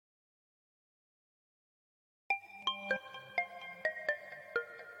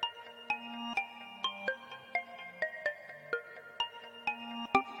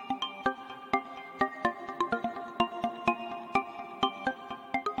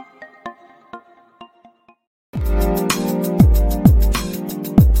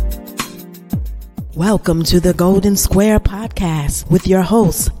Welcome to the Golden Square Podcast with your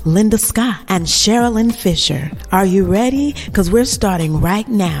hosts, Linda Scott and Sharilyn Fisher. Are you ready? Because we're starting right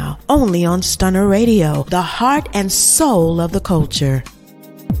now, only on Stunner Radio, the heart and soul of the culture.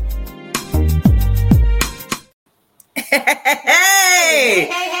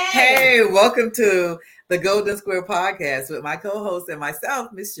 Hey, welcome to the Golden Square Podcast with my co-host and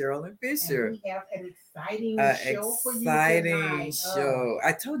myself, Miss Sharilyn Fisher. And we have an exciting show for you tonight.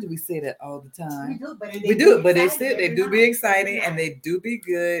 I told you we say that all the time. We do, but they do be exciting and they do be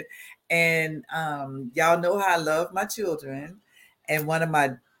good. And y'all know how I love my children. And one of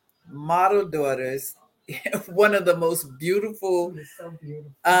my model daughters, one of the most beautiful,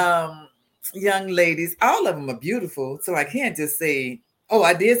 young ladies. All of them are beautiful, so I can't just say. Oh,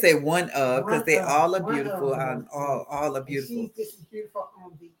 I did say one of, because they all are beautiful. All are beautiful. She's just beautiful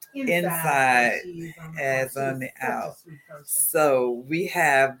on the inside as on the out. So we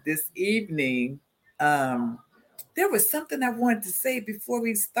have this evening. There was something I wanted to say before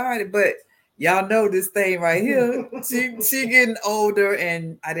we started, but y'all know this thing right here. She getting older,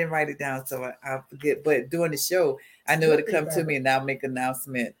 and I didn't write it down, so I'll forget. But during the show, I know it'll come to me, and I'll make an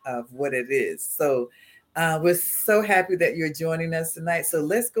announcement of what it is. So. We're so happy that you're joining us tonight. So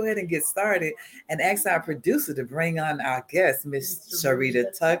let's go ahead and get started and ask our producer to bring on our guest, Miss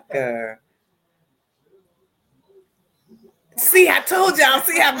Sharita Tucker. See, I told y'all,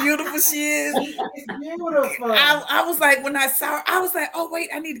 see how beautiful she is? It's beautiful. I was like, when I saw her, I was like, oh, wait,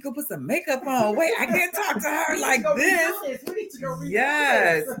 I need to go put some makeup on. Wait, I can't talk to her like this.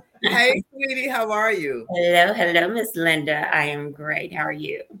 Yes. Hey, sweetie, how are you? Hello, Miss Linda. I am great. How are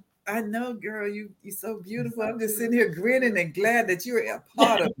you? I know, girl, you're so beautiful. I'm just sitting here grinning and glad that you're a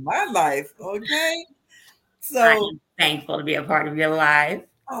part of my life. Okay. So I'm thankful to be a part of your life.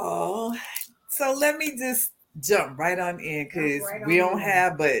 Oh, so let me just jump right on in because we don't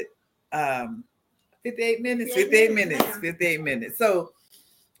have but 58 minutes. So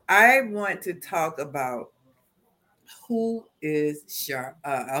I want to talk about who is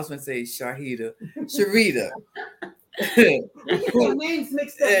I was going to say Sharita. Names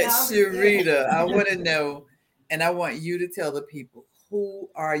mixed up. Sharita, I want to know, and I want you to tell the people, who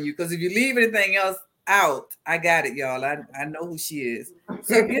are you? Because if you leave anything else out, I got it, y'all. I know who she is.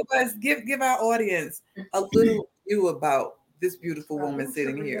 So give our audience a little view about this beautiful woman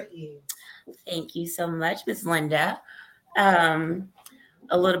sitting here. Thank you so much, Miss Linda. A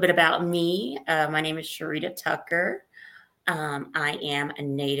little bit about me. My name is Sharita Tucker. I am a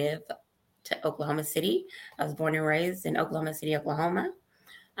native to Oklahoma City. I was born and raised in Oklahoma City, Oklahoma.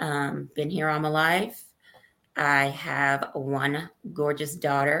 Been here all my life. I have one gorgeous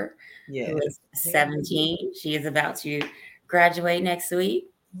daughter who is 17. She is about to graduate next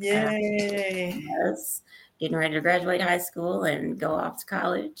week. Yay! Yes, getting ready to graduate high school and go off to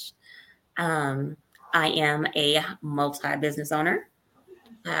college. I am a multi-business owner.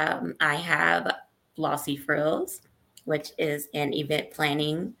 I have Flossy Frills, which is an event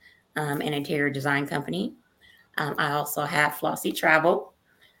planning an interior design company. I also have Flossy Travel,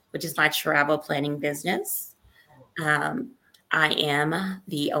 which is my travel planning business. I am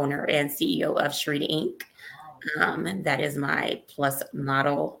the owner and CEO of Sharita Inc. That is my plus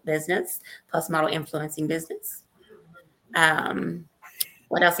model business, plus model influencing business.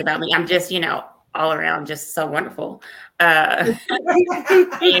 What else about me? I'm just, all around just so wonderful.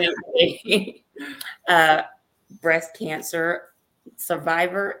 Breast cancer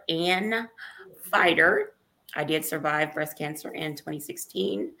survivor and fighter. I did survive breast cancer in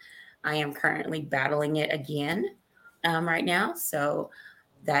 2016. I am currently battling it again right now. So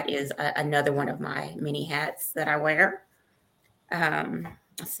that is another one of my many hats that I wear.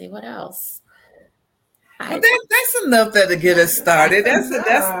 Let's see what else. That's enough to get us started.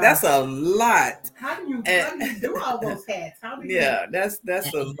 That's a lot. How do you do all those hats?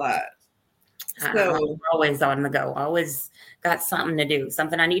 That's a lot. So I'm always on the go. Always got something to do,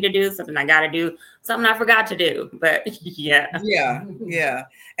 something I need to do, something I got to do, something I forgot to do. But yeah.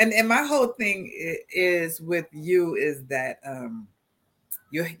 And my whole thing is with you is that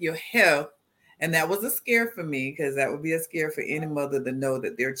your health, and that was a scare for me because that would be a scare for any mother to know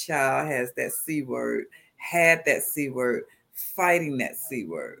that their child has that C word, had that C word, fighting that C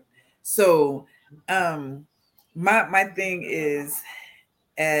word. So my thing is,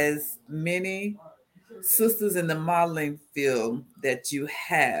 as many sisters in the modeling field that you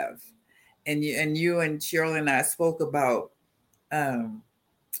have, and you and Cheryl and I spoke about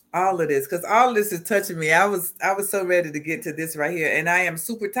all of this, because all of this is touching me. I was so ready to get to this right here, and I am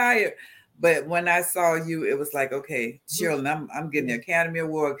super tired. But when I saw you, it was like, okay, Cheryl, I'm getting the Academy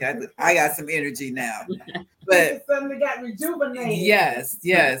Award. I got some energy now. But suddenly got rejuvenated.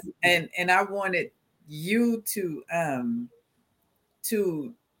 Yes. And I wanted you to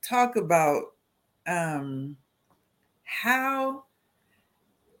talk about how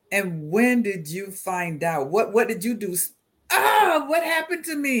and when did you find out? What did you do? What happened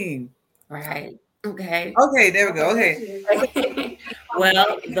to me? Right. Okay. Okay, there we go. Okay.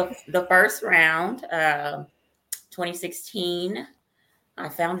 Well, the first round, 2016, I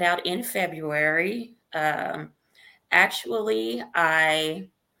found out in February. Actually,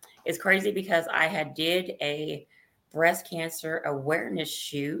 it's crazy because I had did a breast cancer awareness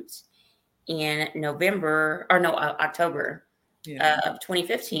shoot in October of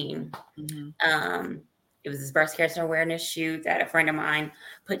 2015. It was this breast cancer awareness shoot that a friend of mine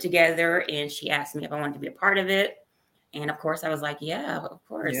put together, and she asked me if I wanted to be a part of it. And of course, I was like, yeah, of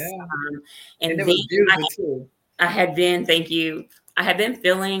course. Yeah. And it then was beautiful too. thank you. I had been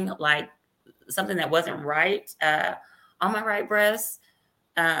feeling like something that wasn't right on my right breast.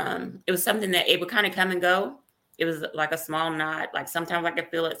 It was something that it would kind of come and go. It was like a small knot. Like sometimes I could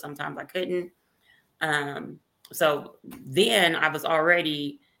feel it, sometimes I couldn't. So then I was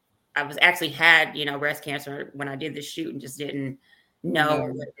actually had, breast cancer when I did the shoot and just didn't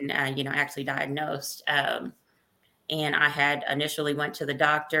know, actually diagnosed. And I had initially went to the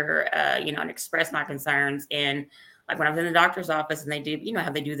doctor, and expressed my concerns. And like when I was in the doctor's office and they do,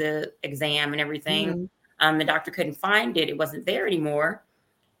 how they do the exam and everything, the doctor couldn't find it. It wasn't there anymore.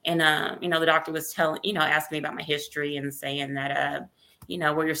 And, the doctor was asking me about my history and saying that,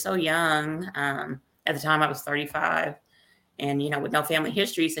 well, you're so young. At the time I was 35 and, with no family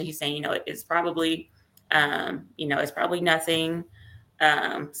history. So he's saying, it's probably, it's probably nothing.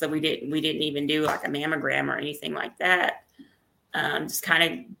 So we didn't even do like a mammogram or anything like that. It just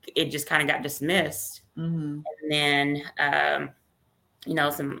kind of got dismissed. And then,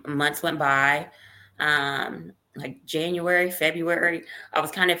 some months went by, like January, February, I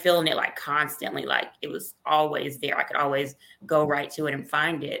was kind of feeling it like constantly, like it was always there. I could always go right to it and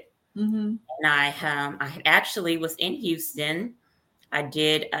find it. And I actually was in Houston. I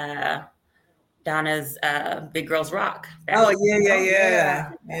did, Donna's Big Girls Rock. Yeah.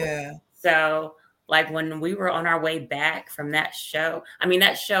 So like when we were on our way back from that show,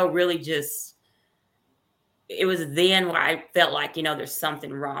 that show really just, it was then where I felt like, there's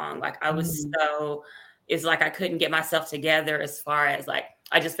something wrong. Like I was it's like I couldn't get myself together as far as like,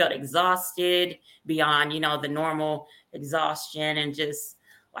 I just felt exhausted beyond, the normal exhaustion, and just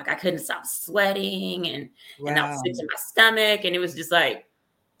like I couldn't stop sweating and I was sick to my stomach. And it was just like,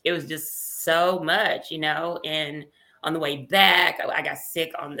 it was just so much, and on the way back, I got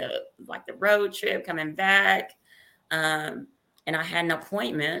sick on the road trip coming back. And I had an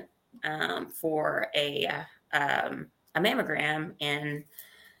appointment for a mammogram, and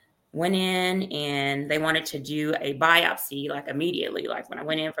went in and they wanted to do a biopsy like immediately. Like when I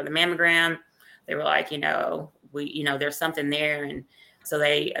went in for the mammogram, they were like, there's something there. And so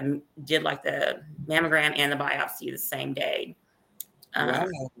they did like the mammogram and the biopsy the same day.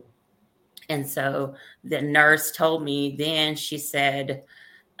 And so the nurse told me then, she said,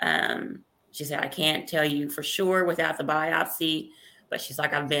 I can't tell you for sure without the biopsy, but she's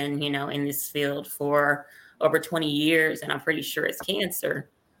like, I've been, in this field for over 20 years and I'm pretty sure it's cancer.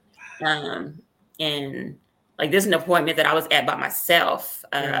 And like, this is an appointment that I was at by myself,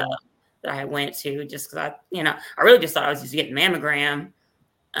 that I went to just because I really just thought I was just getting mammogram.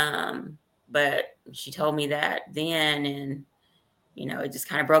 But she told me that then, and, it just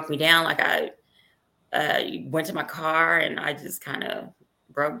kind of broke me down. Like I went to my car and I just kind of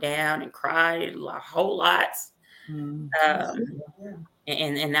broke down and cried a whole lot. And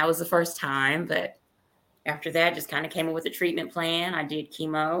that was the first time. But after that, just kind of came up with a treatment plan. I did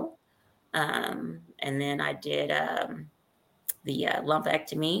chemo. And then I did the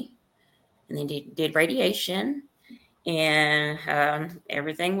lumpectomy, and then did radiation, and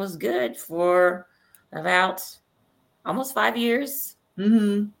everything was good for about almost 5 years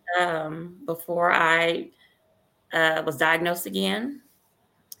before I was diagnosed again.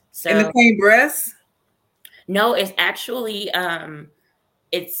 So in the same breast? No, it's actually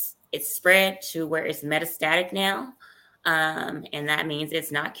it's spread to where it's metastatic now. And that means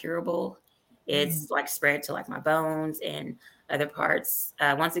it's not curable. It's like spread to like my bones and other parts.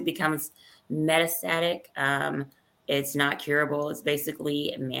 Once it becomes metastatic, it's not curable. It's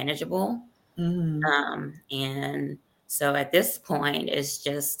basically manageable. And so at this point, it's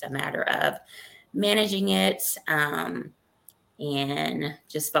just a matter of managing it and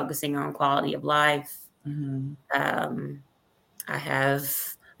just focusing on quality of life. I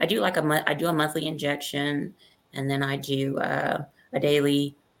do a monthly injection, and then I do a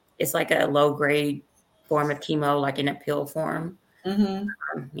daily. It's like a low grade form of chemo, like in a pill form.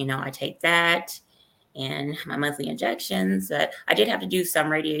 I take that, and my monthly injections. But I did have to do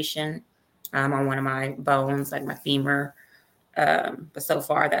some radiation on one of my bones, like my femur. But so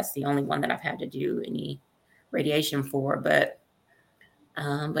far, that's the only one that I've had to do any radiation for. But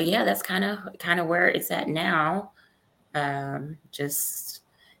yeah, that's kind of where it's at now. Just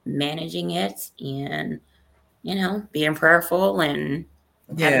managing it and being prayerful and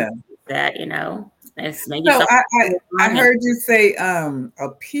having that it's maybe So something. I heard you say a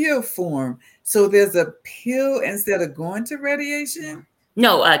pill form. So there's a pill instead of going to radiation?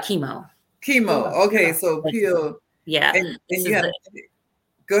 No, chemo. Okay, so pill. Yeah. And you have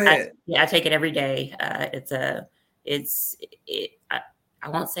go ahead. I take it every day. I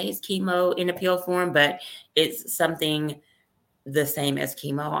won't say it's chemo in a pill form, but it's something the same as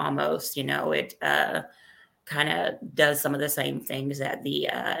chemo almost. It kind of does some of the same things that the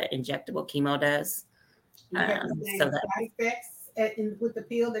injectable chemo does. You have the same side effects with the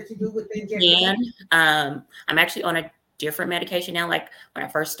pill that you do with the injectable? I'm actually on a different medication now. Like when I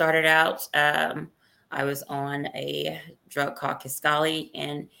first started out, I was on a drug called Kisqali,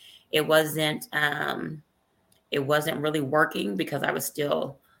 and it wasn't really working because I was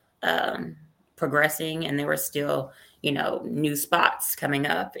still progressing, and there were still new spots coming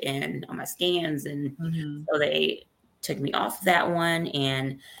up and on my scans, and so they took me off that one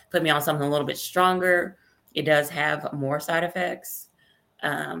and put me on something a little bit stronger. It does have more side effects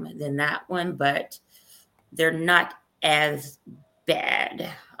than that one, but they're not as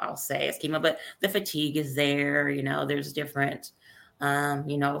bad, I'll say, as chemo. But the fatigue is there. There's different,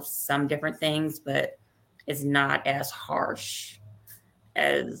 some different things, but it's not as harsh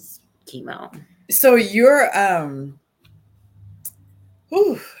as chemo. So your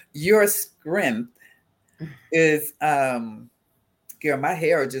strength is girl, my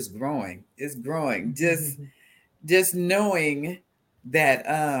hair is just growing. It's growing. Just knowing that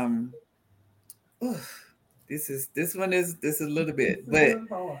this one is a little bit,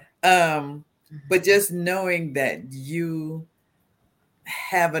 but just knowing that you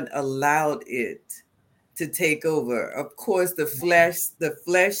haven't allowed it to take over. Of course, the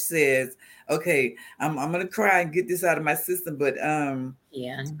flesh says, okay, I'm gonna cry and get this out of my system, but I'm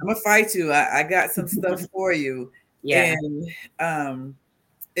gonna fight you. I got some stuff for you. Yeah. And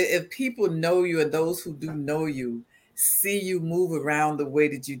if people know you, and those who do know you see you move around the way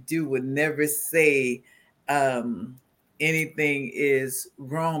that you do, would never say anything is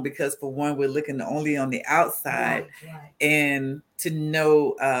wrong, because for one, we're looking only on the outside. Right. And to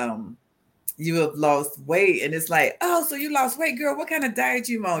know you have lost weight, and it's like, oh, so you lost weight, girl. What kind of diet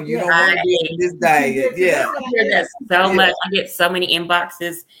you on? You don't want to be on this diet. Yeah. I hear that so much. I get so many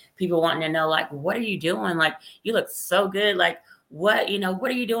inboxes, people wanting to know, like, what are you doing? Like, you look so good. Like, what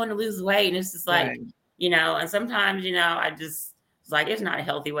are you doing to lose weight? And it's just like, and sometimes, I just, it's like, it's not a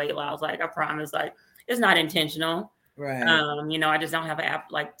healthy weight loss. Like, I promise, like, it's not intentional. Right. I just don't have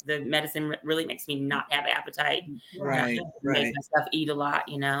like the medicine really makes me not have appetite. Right. Make myself eat a lot,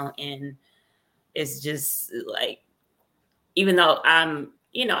 and it's just like, even though I'm,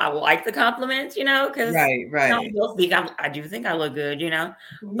 I like the compliments, because I do think I look good,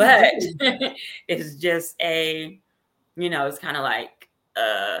 but it's just it's kind of like,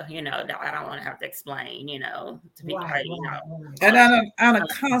 I don't want to have to explain, to be and on a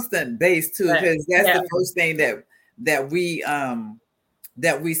constant base too, because that's the first thing that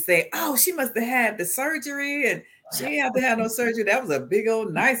we say, oh, she must have had the surgery, and she didn't have to have no surgery. That was a big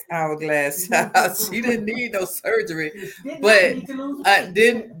old nice hourglass child. She didn't need no surgery, but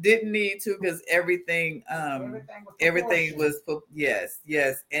didn't need to, because everything was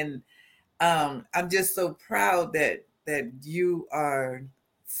yes. And I'm just so proud that you are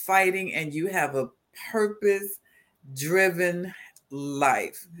fighting, and you have a purpose driven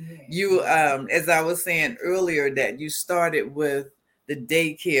life. You as I was saying earlier, that you started with the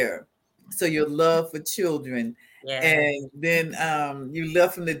daycare, so your love for children. And then you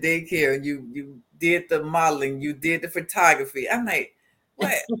left from the daycare, and you did the modeling, you did the photography. I'm like,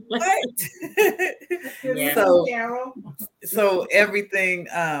 what? So everything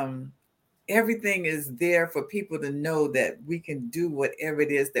is there for people to know that we can do whatever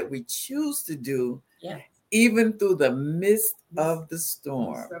it is that we choose to do, even through the midst of the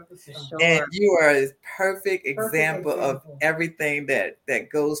storm. And you are a perfect example of everything that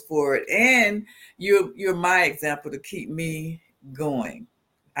goes forward. And you're my example to keep me going.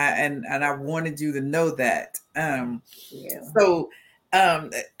 And I wanted you to know that. So I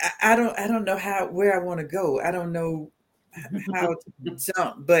don't know where I want to go. I don't know how to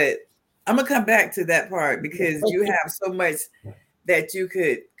jump, but I'm gonna come back to that part, because you have so much that you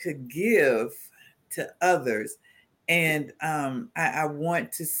could give to others. And I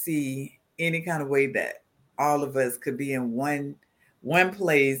want to see any kind of way that all of us could be in one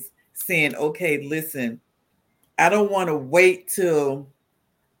place saying, okay, listen, I don't want to wait till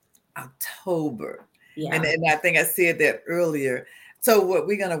October. Yeah. And I think I said that earlier. So what,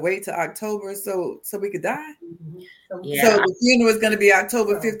 we're gonna wait till October so we could die? Yeah. So the funeral is gonna be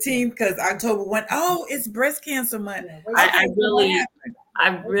October 15th because October 1. Oh, it's breast cancer month. I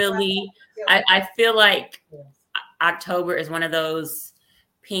feel like October is one of those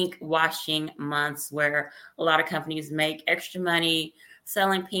pink washing months where a lot of companies make extra money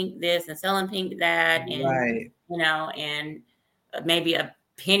selling pink this and selling pink that, and Right. you know, and maybe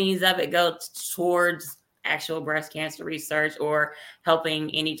pennies of it go towards actual breast cancer research or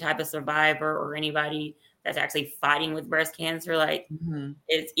helping any type of survivor or anybody that's actually fighting with breast cancer. Like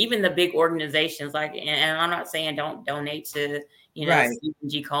it's even the big organizations, like, and I'm not saying don't donate to, you know, Stephen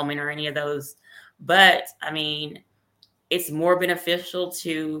G. Coleman or any of those, but I mean, it's more beneficial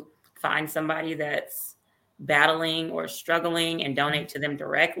to find somebody that's battling or struggling and donate to them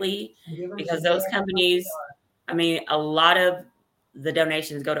directly, because those companies, I mean, a lot of the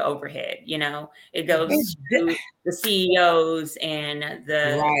donations go to overhead, you know, it goes to the CEOs and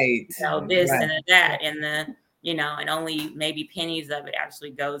the, you know, this and that, and the, you know, and only maybe pennies of it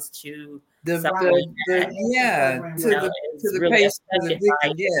actually goes to the patient.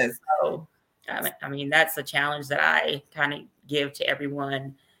 Yes. So, I mean, that's a challenge that I kind of give to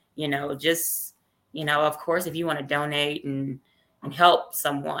everyone, you know, just, you know, of course, if you want to donate and help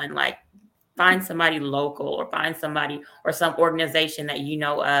someone, like find somebody local or find somebody or some organization that you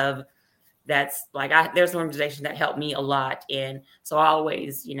know of that's like, there's an organization that helped me a lot. And so I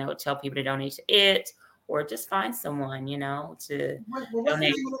always, you know, tell people to donate to it or just find someone, you know, to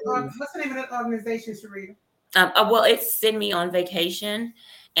donate. What's the name of that organization, Sharita? Well, it's Send Me on Vacation,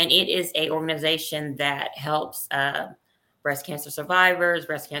 and it is a organization that helps breast cancer survivors,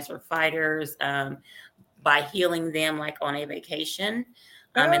 breast cancer fighters, by healing them like on a vacation.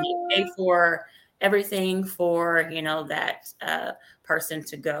 And they pay for everything for, you know, that person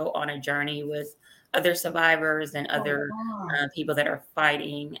to go on a journey with other survivors and other people that are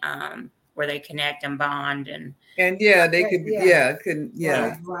fighting, where they connect and bond and they could an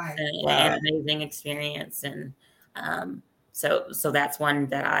amazing experience. And so that's one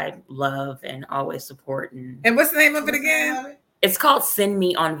that I love and always support. And what's the name of it again? It's called Send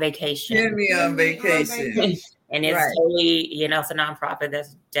Me on Vacation. Send Me on Vacation. And it's totally, you know, it's a nonprofit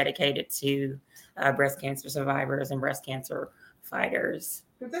that's dedicated to breast cancer survivors and breast cancer fighters.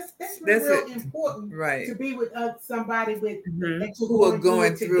 That's real important, to be with somebody with who are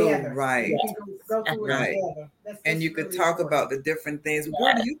going through together. Go through it together. And you could talk about the different things.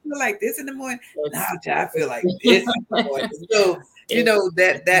 Girl, do you feel like this in the morning? No, I feel like this in the morning. So you know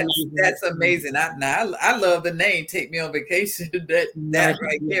that's amazing. I love the name "Take Me on Vacation." that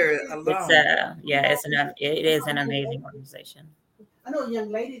right there alone. It is an amazing organization. I know a young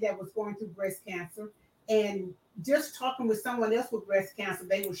lady that was going through breast cancer, and just talking with someone else with breast cancer,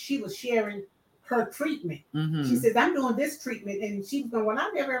 she was sharing her treatment. She says, "I'm doing this treatment," and she's going, "Well,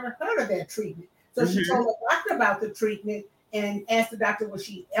 I've never ever heard of that treatment." So she told the doctor about the treatment and asked the doctor, was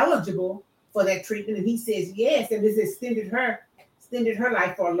she eligible for that treatment? And he says yes, and this extended her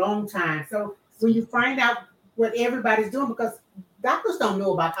life for a long time. So when you find out what everybody's doing, because doctors don't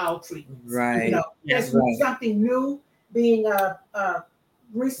know about our treatments, you know, there's something new being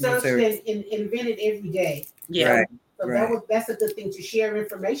researched and invented every day. So that's a good thing to share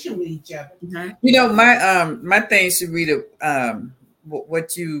information with each other. You know, my thing, Sharita,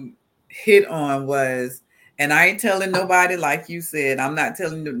 what you hit on was, and I ain't telling nobody, like you said, I'm not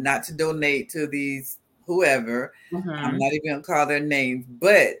telling them not to donate to these whoever. I'm not even gonna call their names,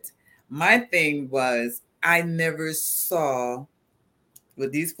 but my thing was, I never saw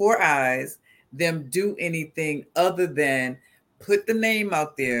with these 4 eyes them do anything other than put the name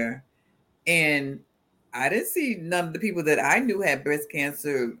out there. And I didn't see none of the people that I knew had breast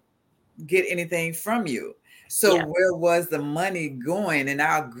cancer get anything from you. So where was the money going? And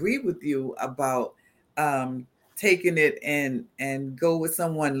I agree with you about taking it and go with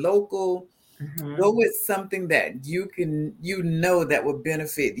someone local, go with something that you know that will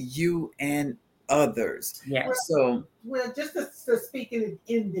benefit you and others. Well, just to speak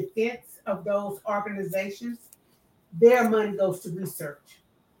in defense of those organizations, their money goes to research.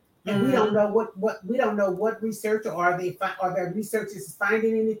 And we don't know what research, or are their researchers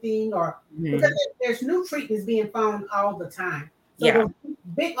finding anything, or because there's new treatments being found all the time. So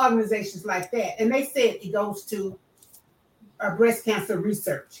big organizations like that, and they said it goes to breast cancer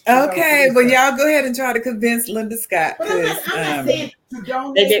research. Okay, well, y'all go ahead and try to convince Linda Scott. But I'm not saying to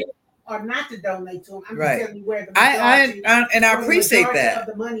donate or not to donate to them. I'm Right. just telling you where the majority, I appreciate that. of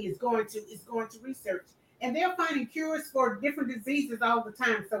the money is going to research, and they're finding cures for different diseases all the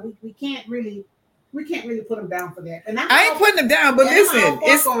time. So we can't really put them down for that. And I ain't putting them down, but listen,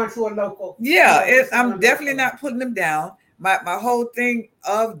 it's going to a local. Yeah, I'm definitely not putting them down. My whole thing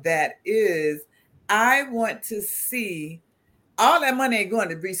of that is I want to see all that money ain't going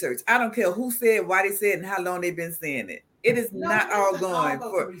to research. I don't care who said, why they said, and how long they've been saying it. It is not all going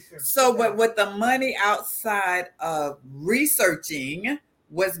for research. So, but with the money outside of researching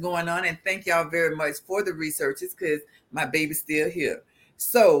what's going on, and thank y'all very much for the researchers because my baby's still here.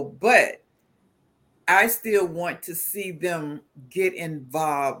 So, but I still want to see them get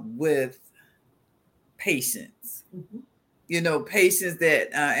involved with patients. Mm-hmm. Patients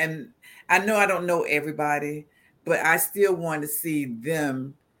that, and I know I don't know everybody, but I still want to see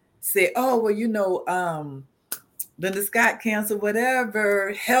them say, oh, well, Linda Scott cancer,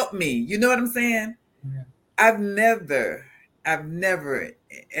 whatever, help me. You know what I'm saying? Yeah. I've never,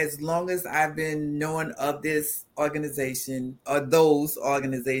 as long as I've been knowing of this organization or those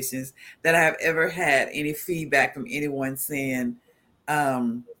organizations, that I have ever had any feedback from anyone saying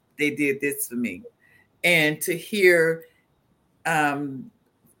they did this for me. And to hear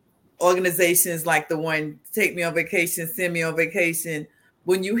organizations like the one Take Me on Vacation, Send Me on Vacation,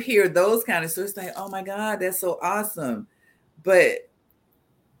 when you hear those kind of stories, like, oh my God, that's so awesome. But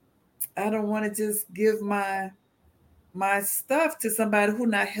I don't want to just give my stuff to somebody who's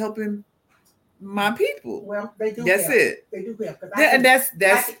not helping my people. Well, they do. That's help. it. They do help. And that's.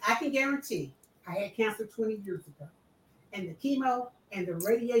 I can guarantee. I had cancer 20 years ago, and the chemo and the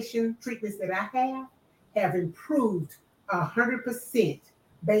radiation treatments that I have improved 100%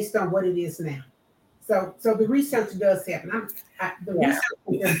 based on what it is now. So the research does happen. Research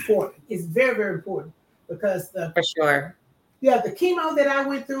is important. It's very, very important because for sure. Yeah, the chemo that I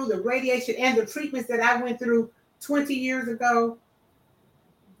went through, the radiation, and the treatments that I went through 20 years ago,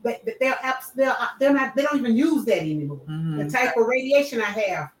 they don't even use that anymore. Mm-hmm. The type of radiation I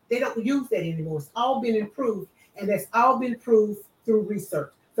have, they don't use that anymore. It's all been improved, and that's all been proved through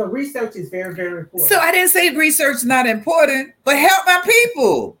research. So research is very, very important. So I didn't say research is not important, but help my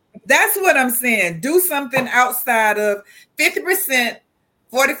people. That's what I'm saying. Do something outside of 50%,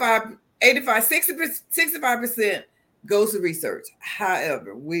 45, 85, 65% goes to research.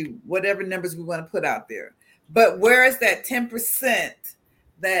 However, whatever numbers we want to put out there. But where is that 10%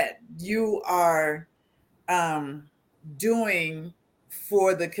 that you are doing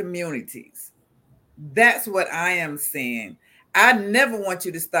for the communities? That's what I am saying. I never want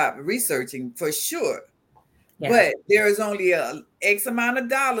you to stop researching for sure. Yeah. But there is only a X amount of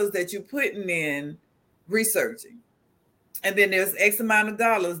dollars that you're putting in researching. And then there's X amount of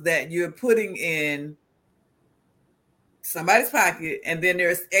dollars that you're putting in somebody's pocket. And then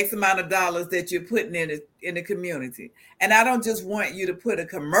there's X amount of dollars that you're putting in the community. And I don't just want you to put a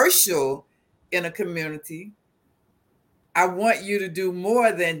commercial in a community. I want you to do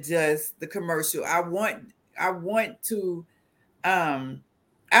more than just the commercial. I want to, I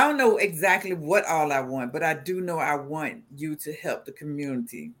don't know exactly what all I want, but I do know I want you to help the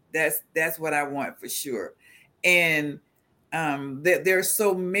community. That's what I want for sure. And there are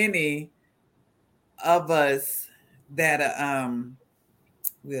so many of us that that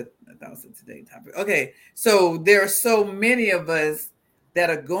was today's topic. Okay, so there are so many of us that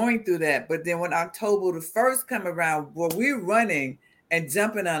are going through that. But then when October the 1st come around, well, we're running and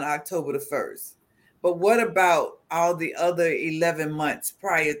jumping on October the 1st. But what about all the other 11 months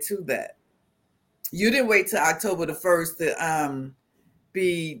prior to that? You didn't wait till October the 1st to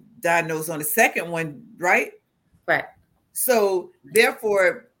be diagnosed on the second one, right? Right. So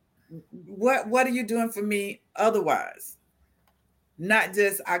therefore, what are you doing for me otherwise? Not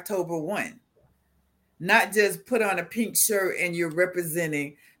just October 1. Not just put on a pink shirt and you're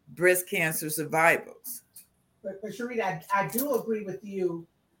representing breast cancer survivors. But Sharita, I do agree with you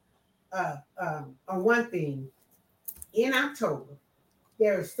on one thing. In October,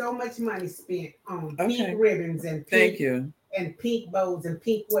 there is so much money spent on pink ribbons and pink bows and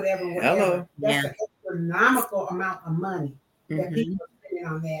pink whatever. Hello. That's an astronomical amount of money that people are spending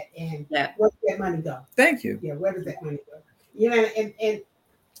on that. And where does that money go? Thank you. Yeah, where does that money go? And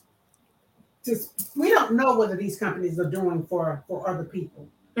just, we don't know whether these companies are doing for other people.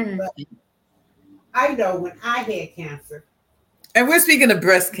 Mm-hmm. But I know when I had cancer. And we're speaking of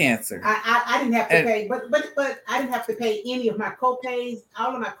breast cancer. I didn't have to pay, but I didn't have to pay any of my co-pays.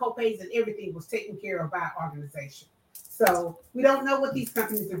 All of my co-pays and everything was taken care of by our organization. So we don't know what these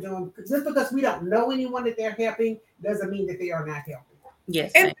companies are doing. Just because we don't know anyone that they're helping doesn't mean that they are not helping.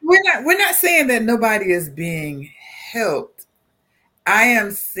 Yes. And we're not saying that nobody is being helped. I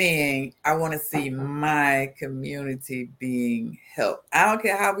am saying I want to see my community being helped. I don't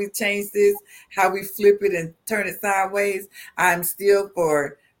care how we change this, how we flip it and turn it sideways. I'm still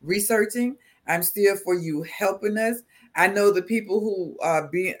for researching. I'm still for you helping us. I know the people who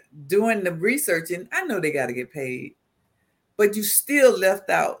are doing the researching, I know they got to get paid. But you still left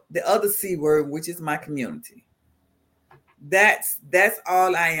out the other C word, which is my community. That's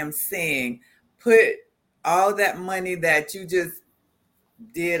all I am saying. Put all that money that you just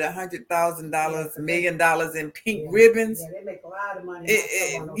did $100,000, $1,000,000 in pink ribbons. Yeah, they make a lot of money.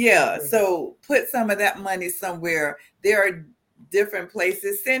 So put some of that money somewhere. There are different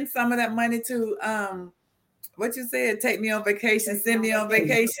places. Send some of that money to what you said. Take me on vacation. Send me on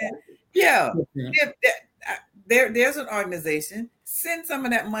vacation. Yeah. There's an organization. Send some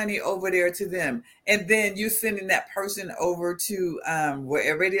of that money over there to them, and then you sending that person over to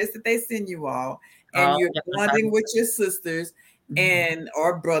wherever it is that they send you all, and you're bonding with your sisters and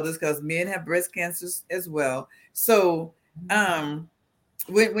or brothers, because men have breast cancers as well. So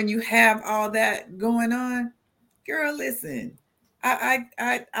when you have all that going on, girl, listen,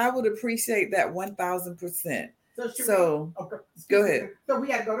 I would appreciate that 1,000%. So go ahead. So we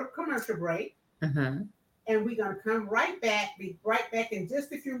got to go to commercial break. And we're going to come be right back in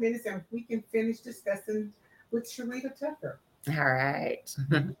just a few minutes, and we can finish discussing with Sharita Tucker. All right.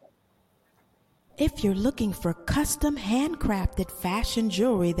 If you're looking for custom handcrafted fashion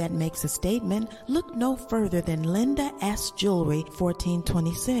jewelry that makes a statement, look no further than Linda S. Jewelry,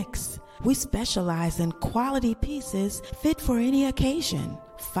 1426. We specialize in quality pieces fit for any occasion.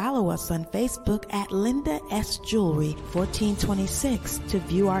 Follow us on Facebook at Linda S. Jewelry 1426 to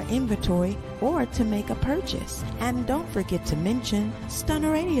view our inventory or to make a purchase. And don't forget to mention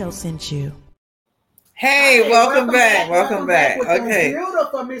Stunner Radio sent you. Hey, welcome back. Welcome back. Okay.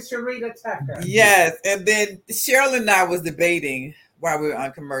 Beautiful Miss Sharita Tucker. Yes. And then Sharilyn and I was debating while we were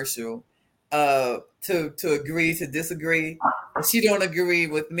on commercial to agree to disagree. She don't agree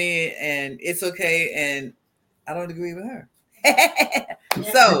with me, and it's okay, and I don't agree with her.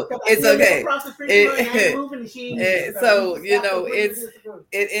 So it's okay. So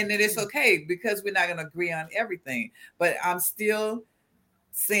it is okay, because we're not going to agree on everything, but I'm still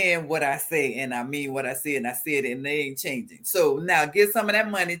saying what I say, and I mean what I say, and I said it, and they ain't changing. So now get some of that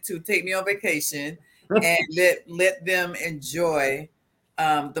money to take me on vacation and let them enjoy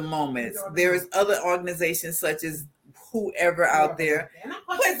the moments. There is other organizations such as whoever out there.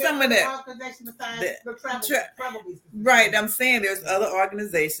 Put some of that. Right. I'm saying there's other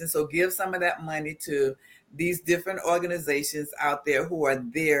organizations. So give some of that money to these different organizations out there who are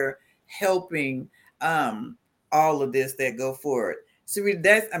there helping all of this that go forward.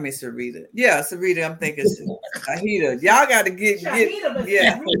 Sarita. Yeah, Sarita. I'm thinking Shahida. Y'all got to get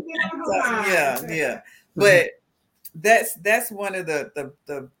yeah. But that's one of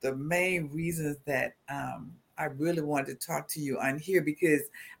the main reasons that I really wanted to talk to you on here, because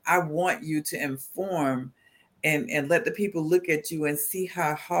I want you to inform and let the people look at you and see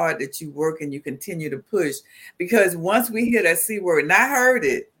how hard that you work and you continue to push. Because once we hear that C word, and I heard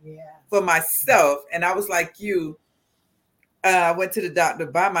it for myself, and I was like you, I went to the doctor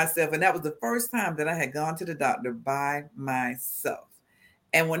by myself, and that was the first time that I had gone to the doctor by myself.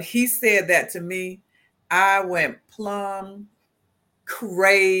 And when he said that to me, I went plumb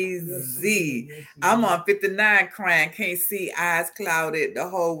crazy. I'm on 59 crying, can't see, eyes clouded, the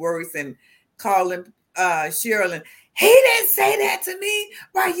whole works, and calling Sharilyn. He didn't say that to me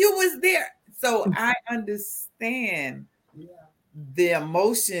while you was there. So I understand the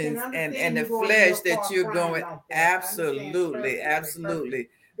emotions and the flesh that you're going. Like that. Absolutely.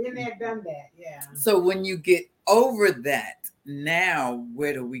 Been there, done that. Yeah. So when you get over that, now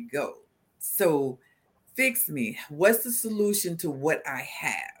where do we go? So fix me. What's the solution to what I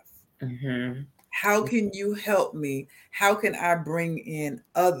have? How can you help me? How can I bring in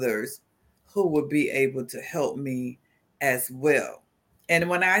others who will be able to help me as well? And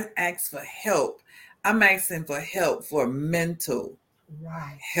when I ask for help, I'm asking for help for mental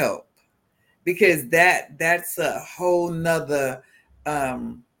help, because that's a whole nother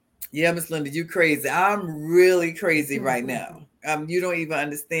Miss Linda, you crazy. I'm really crazy right now. You don't even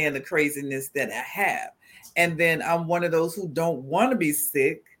understand the craziness that I have. And then I'm one of those who don't want to be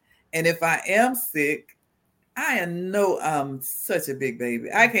sick. And if I am sick, I know I'm such a big baby.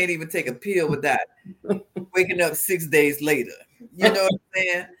 I can't even take a pill without waking up 6 days later. You know what I'm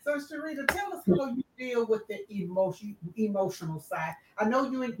saying? So Sharita, tell us how you deal with the emotional side. I know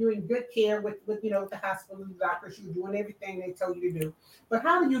you're in good care with the hospital, the doctors, you're doing everything they told you to do. But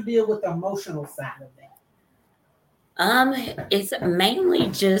how do you deal with the emotional side of that? It's mainly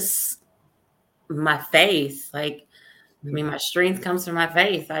just my faith. Like, I mean, my strength comes from my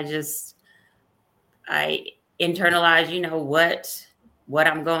faith. I internalize, what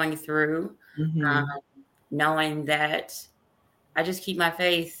I'm going through, um, knowing that I just keep my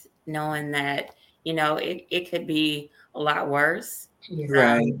faith, knowing that, it could be a lot worse.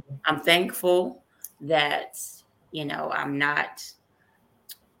 Right. I'm thankful that,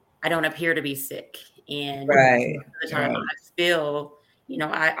 I don't appear to be sick. And Right. the time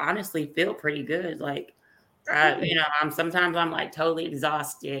I honestly feel pretty good. Like, sometimes I'm like totally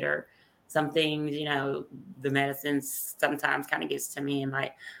exhausted or some things, the medicine sometimes kind of gets to me and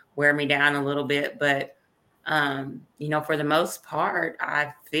might wear me down a little bit. But, for the most part,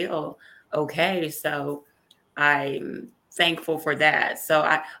 I feel okay. So I'm thankful for that. So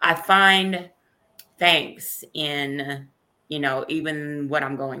I find thanks in, even what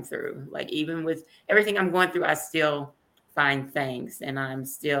I'm going through. Like, even with everything I'm going through, I still find thanks, and I'm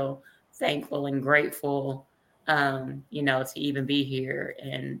still thankful and grateful, to even be here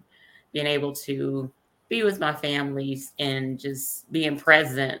and being able to be with my families and just being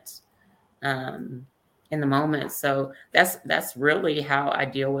present, um, in the moment. So that's really how I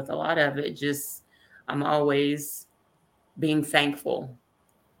deal with a lot of it. Just, I'm always being thankful,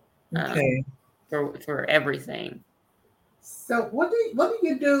 um, Okay. for everything. So what do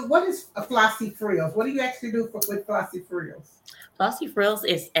you do? What is a Flossy Frills? What do you actually do with Flossy Frills? Flossy Frills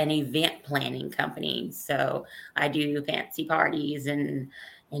is an event planning company. So I do fancy parties and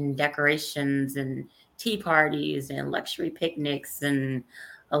decorations and tea parties and luxury picnics and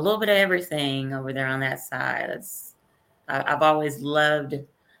a little bit of everything over there on that side. I've always loved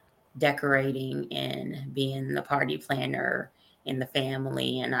decorating and being the party planner in the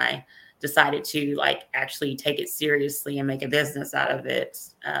family. And I decided to like actually take it seriously and make a business out of it,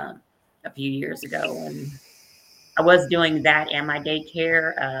 a few years ago. And I was doing that and my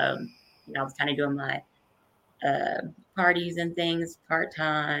daycare. I was kind of doing my uh, parties and things part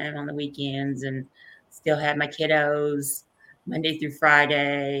time on the weekends, and still had my kiddos Monday through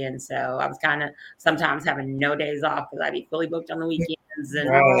Friday. And so I was kind of sometimes having no days off because I'd be fully booked on the weekends and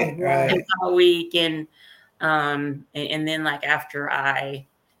Right. Right. all week. And then like after I,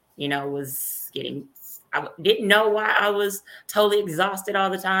 was I didn't know why I was totally exhausted all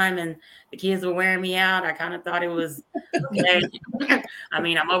the time and the kids were wearing me out. I kind of thought it was okay. I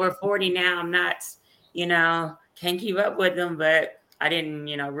mean, I'm over 40 now. I'm not, can't keep up with them, but I didn't,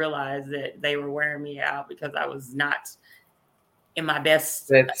 realize that they were wearing me out because I was not in my best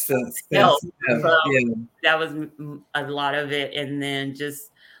That's self. So yeah. that was a lot of it. And then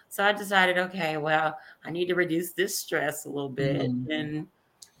so I decided, okay, well, I need to reduce this stress a little bit. And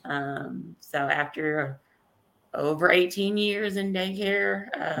so after over 18 years in daycare,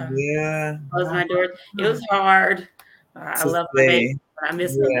 Yeah. closed my doors. It was hard. I To love my baby. stay. I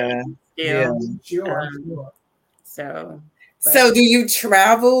miss my Yeah. baby Yeah. still. Sure, Um, sure. so, but So do you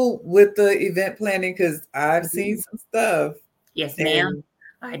travel with the event planning? Because I've seen some stuff yes, ma'am,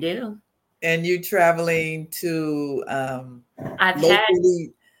 and I do. you traveling to I've had,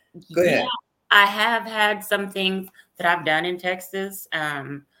 locally. Go yeah, ahead. I have had some things that I've done in Texas.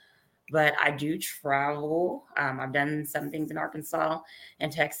 But I do travel. I've done some things in Arkansas and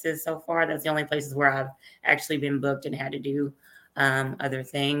Texas so far. That's the only places where I've actually been booked and had to do other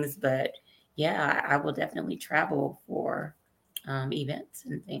things. But yeah, I will definitely travel for events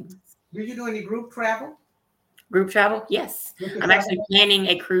and things. Do you do any group travel? Group travel? Yes. Group I'm travel? actually planning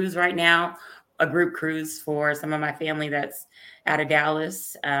a cruise right now, a group cruise for some of my family that's out of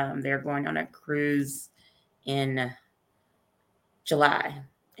Dallas. They're going on a cruise in July.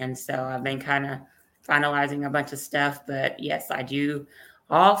 And so I've been kind of finalizing a bunch of stuff. But yes, I do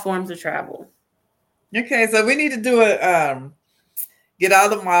all forms of travel. Okay, so we need to do get all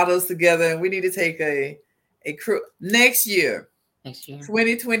the models together, and we need to take a cruise next year. Next year.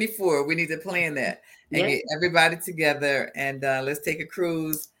 2024. We need to plan that and Yes, get everybody together and let's take a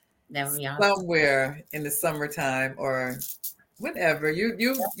cruise that would be awesome. somewhere in the summertime or whenever. You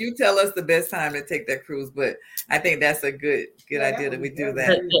tell us the best time to take that cruise, but I think that's a good idea that we do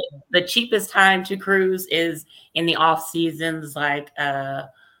that. The cheapest time to cruise is in the off seasons, like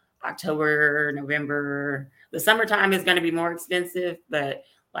October, November. The summertime is going to be more expensive, but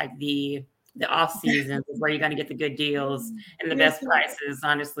like the off season is where you're going to get the good deals and the best prices,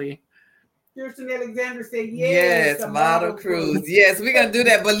 honestly. Kirsten Alexander said, Yes, yes, a model cruise. Yes, we're gonna do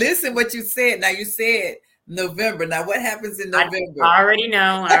that. But listen what you said. Now you said November. Now what happens in November? I already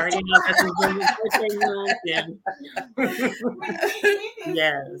know. That's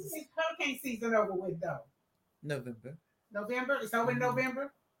yes. It's hurricane season over with, though. November. November? It's over in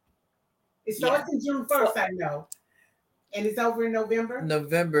November? It starts in June 1st, I know. And it's over in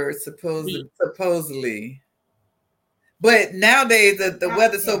November? Supposedly. But nowadays the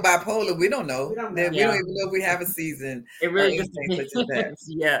weather's so bipolar, we don't know. We don't even know if we have a season. It really just depends.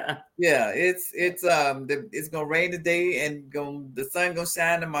 Yeah, it's gonna rain today and the sun gonna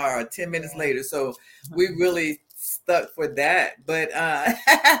shine tomorrow. 10 minutes later, so we really stuck for that. But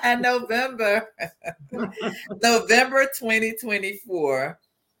November 2024.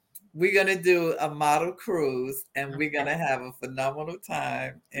 We're gonna do a model cruise, and we're gonna have a phenomenal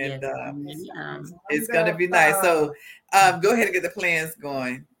time, and it's gonna be nice. So, go ahead and get the plans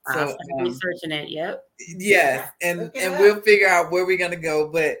going. So, researching it. Yep. Yes, and we'll figure out where we're gonna go.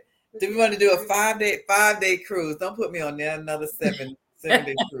 But do we want to do a 5-day cruise? Don't put me on there. Another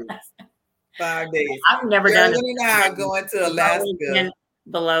 7-day cruise. 5 days. I've never done it. And I are going to Alaska.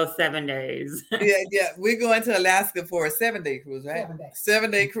 Below 7 days. yeah. We're going to Alaska for a 7-day cruise, right?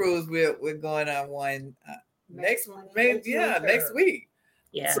 7-day cruise. We're going on one next week.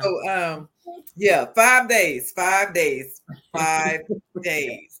 Yeah. So 5 days. 5 days. 5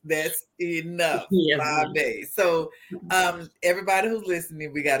 days. That's enough. 5 days. So everybody who's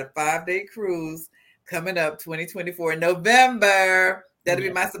listening, we got a 5-day cruise coming up 2024 in November. That'll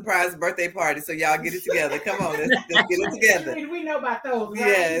be my surprise birthday party. So y'all get it together. Come on, let's get it together. We know about those, right?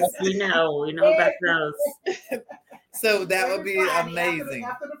 Yes. We know about those. So that would be amazing.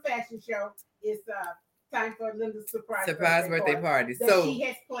 After the fashion show, it's time for Linda's surprise birthday party. So she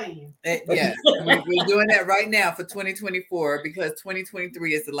has planned. Yes, we're doing that right now for 2024 because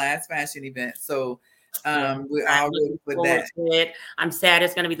 2023 is the last fashion event. So we're all ready for that. I'm sad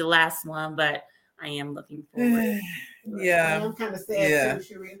it's going to be the last one, but I am looking forward. Yeah, I'm kind of sad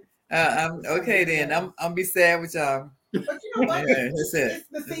too, Sharilyn. I'm okay then. I'm be sad with y'all. But you know what? It's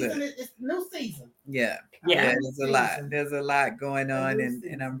the season. It's new season. Yeah. There's a lot. There's a lot going on,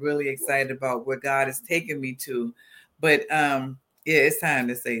 and I'm really excited about where God is taking me to. But it's time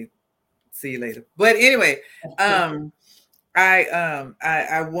to say see you later. But anyway, I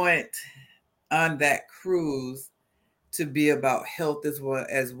want on that cruise to be about health as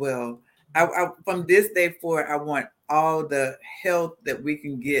well. I from this day forward, I want all the health that we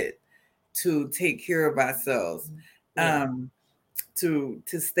can get to take care of ourselves, to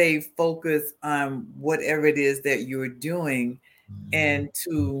stay focused on whatever it is that you're doing, and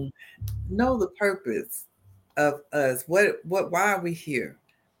to know the purpose of us. Why are we here?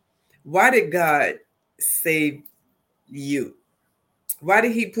 Why did God save you? Why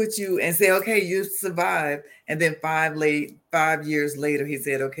did he put you and say, okay, you survived? And then 5 years later, he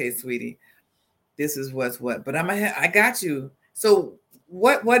said, okay, sweetie, this is what. But I got you. So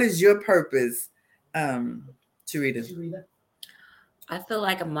what is your purpose, Sharita? I feel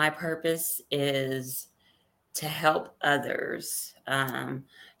like my purpose is to help others,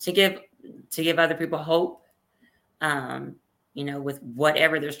 to give other people hope, with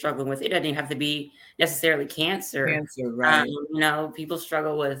whatever they're struggling with. It doesn't even have to be necessarily cancer. Cancer, right. People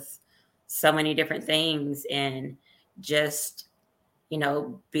struggle with so many different things, and just,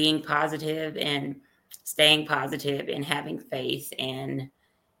 being positive and staying positive and having faith and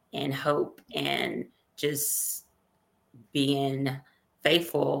hope, and just being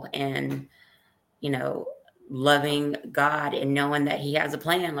faithful and, loving God and knowing that he has a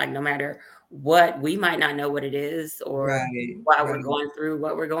plan. Like, no matter what, we might not know what it is or why we're going through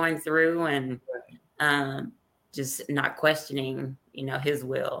what we're going through, and just not questioning, his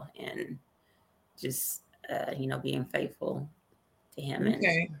will, and just, being faithful to him.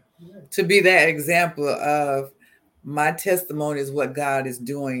 Okay. And to be that example of my testimony is what God is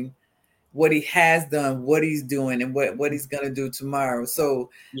doing, what he has done, what he's doing, and what he's going to do tomorrow. So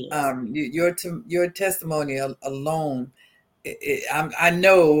your testimony alone, I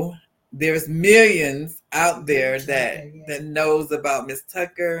know there's millions out there that knows about Miss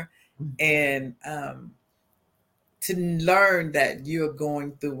Tucker, and to learn that you're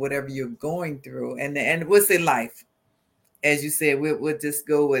going through whatever you're going through, and we'll say life, as you said, we'll just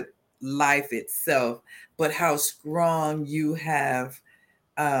go with life itself, but how strong you have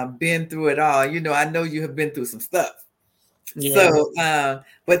been through it all. I know you have been through some stuff. Yeah. So,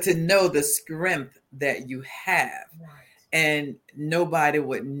 but to know the strength that you have, and nobody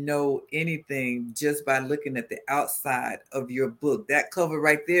would know anything just by looking at the outside of your book. That cover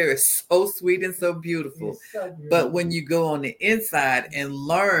right there is so sweet and so beautiful. But when you go on the inside and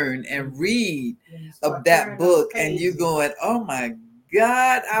learn and read of that book, and you're going, oh my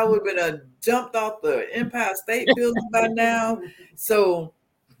God, I would have been jumped off the Empire State Building by now. So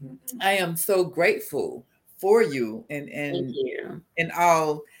I am so grateful for you and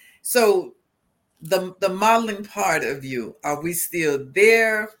all. So the modeling part of you, are we still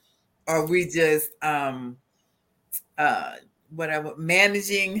there? Are we just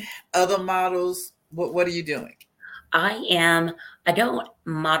managing other models? What are you doing? I don't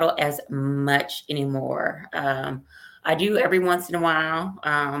model as much anymore. I do every once in a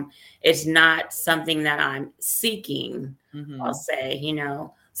while. It's not something that I'm seeking, I'll say.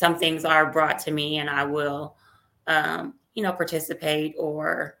 Some things are brought to me and I will, participate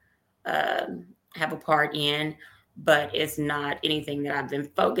or have a part in, but it's not anything that I've been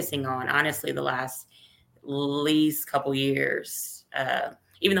focusing on, honestly, the last least couple years.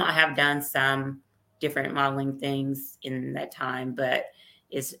 Even though I have done some different modeling things in that time, but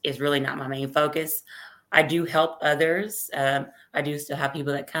it's really not my main focus. I do help others. I do still have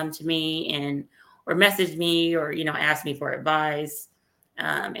people that come to me or message me or ask me for advice.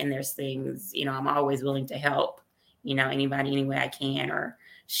 And there's things I'm always willing to help anybody any way I can or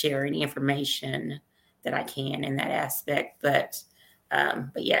share any information that I can in that aspect. But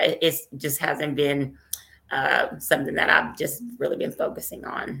yeah, it just hasn't been something that I've just really been focusing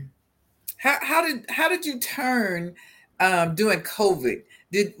on. How did you turn during COVID?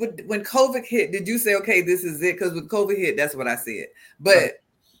 When COVID hit, did you say, okay, this is it? Because when COVID hit, that's what I said. But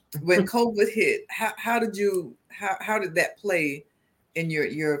when COVID hit, how did that play in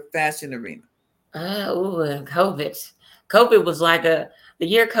your fashion arena? COVID was like the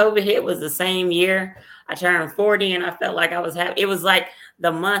year COVID hit was the same year I turned 40, and I felt like I was happy. It was like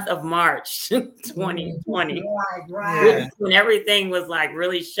the month of March 2020, right. when everything was like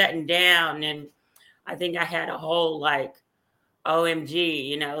really shutting down. And I think I had a whole like,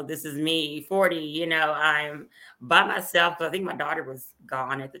 OMG, this is me, 40, I'm by myself. I think my daughter was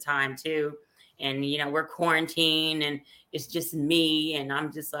gone at the time too. And, we're quarantined and it's just me. And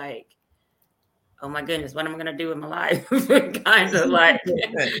I'm just like, oh my goodness, what am I going to do with my life? Kind of like,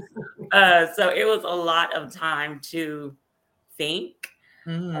 so it was a lot of time to think,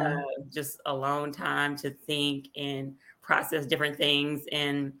 just alone time to think and process different things.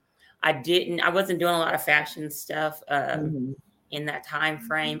 And I wasn't doing a lot of fashion stuff in that time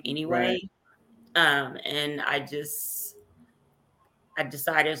frame anyway. Right. And I decided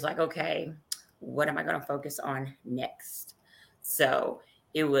it's like, okay, what am I going to focus on next? So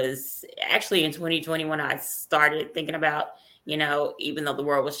it was actually in 2020 when I started thinking about, even though the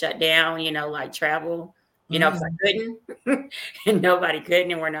world was shut down, like travel, because I couldn't and nobody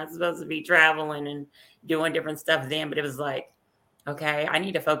couldn't, and we're not supposed to be traveling and doing different stuff then. But it was like, okay, I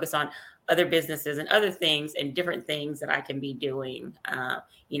need to focus on other businesses and other things and different things that I can be doing,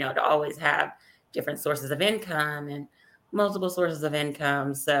 to always have different sources of income and multiple sources of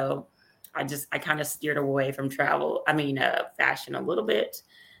income. So I kind of steered away from fashion a little bit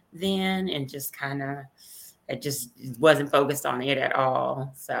then, and it just wasn't focused on it at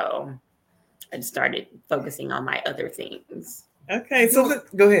all. So I just started focusing on my other things. Okay, so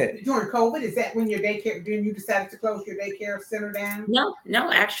go ahead. During COVID, is that when your daycare? Then you decided to close your daycare center down? No.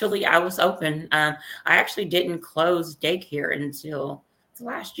 Actually, I was open. I actually didn't close daycare until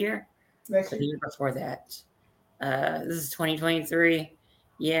last year. The year before that. This is 2023.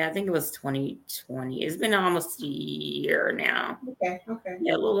 Yeah, I think it was 2020. It's been almost a year now. Okay.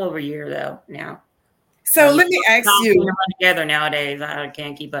 Yeah, a little over a year though now. So let me ask you. Together nowadays, I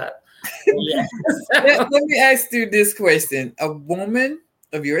can't keep up. Yeah. Let me ask you this question: a woman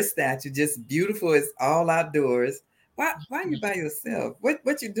of your stature, just beautiful as all outdoors. Why are you by yourself?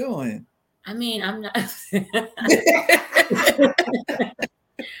 What you doing? I mean, I'm not.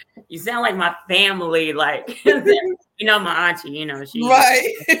 You sound like my family, like my auntie. She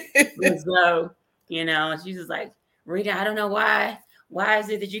right. So she's just like, Rita, I don't know why. Why is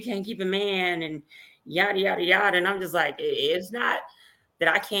it that you can't keep a man and yada yada yada? And I'm just like, it's not that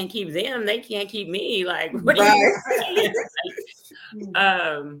I can't keep them; they can't keep me. Like, what are you saying?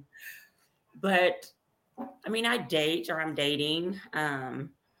 But I mean, I'm dating,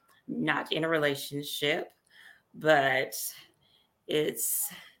 not in a relationship, but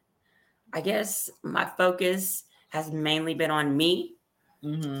I guess my focus has mainly been on me.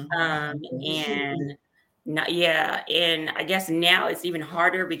 And I guess now it's even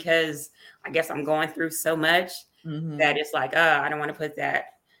harder because I guess I'm going through so much that it's like, I don't want to put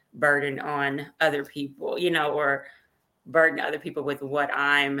that burden on other people, or burden other people with what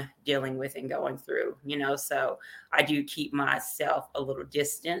I'm dealing with and going through, so I do keep myself a little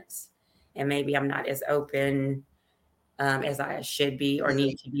distance, and maybe I'm not as open as I should be or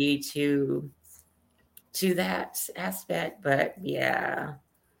need to be to that aspect. But yeah.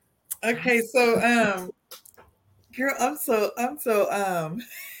 Okay, so girl, I'm so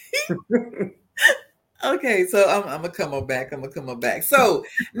okay, so I'm gonna come on back. So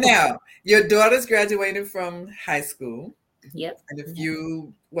now your daughter's graduating from high school. Yep. In a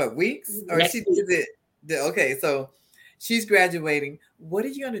few weeks? Or she did it. Okay, so she's graduating. What are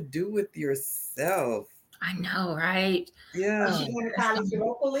you gonna do with yourself? I know, right? Yeah. Is she going to college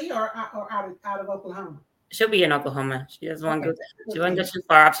locally or out of Oklahoma? She'll be in Oklahoma. She doesn't want to Okay. go. She wouldn't go too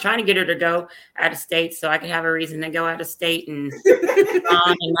far. I was trying to get her to go out of state so I could have a reason to go out of state and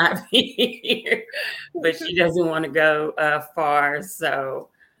not be here. But she doesn't want to go far, so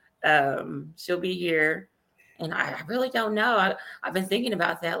she'll be here. And I really don't know. I've been thinking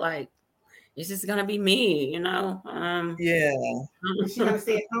about that. Like, it's just gonna be me, you know. Yeah. Is she going to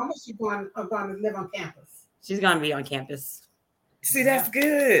stay at home or is she going to live on campus? She's gonna be on campus. See, that's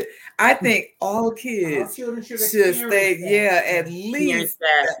good. I think all kids children should stay, that. at least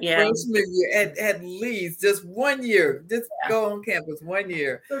that freshman year, at least just 1 year. Just go on campus 1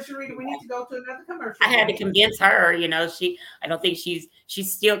 year. So, Sharita, we need to go to another commercial. I had to convince her, you know, I don't think she's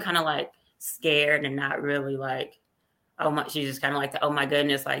still kind of like scared and not really like, she's just kind of like, oh my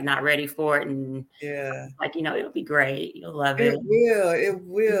goodness, like not ready for it. And like, you know, it'll be great. You'll love it. It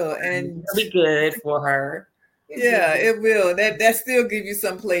will. And it'll be good for her. Yeah, it will. That still give you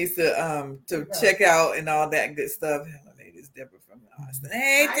some place to check out and all that good stuff. Hello, ladies, Deborah from Austin.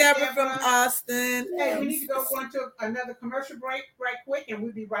 Hey, Deborah from Austin. Hey, we need to go into another commercial break right quick, and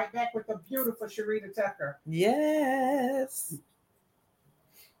we'll be right back with the beautiful Sharita Tucker. Yes.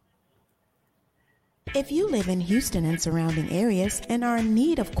 If you live in Houston and surrounding areas and are in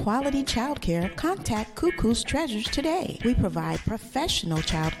need of quality childcare, contact Cuckoo's Treasures today. We provide professional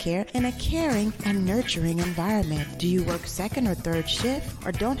childcare in a caring and nurturing environment. Do you work second or third shift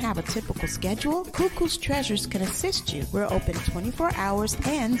or don't have a typical schedule? Cuckoo's Treasures can assist you. We're open 24 hours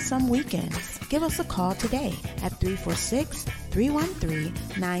and some weekends. Give us a call today at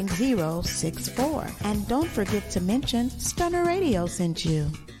 346-313-9064. And don't forget to mention Stunner Radio sent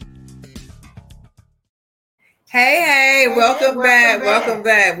you. Hey, welcome back. Welcome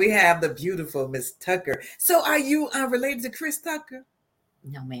back. We have the beautiful Miss Tucker. So are you related to Chris Tucker?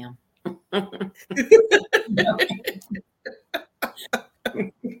 No, ma'am.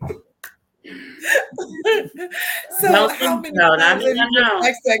 So how many times have you been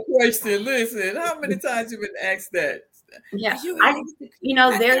asked that question? Listen, how many times have you been asked that? Yeah,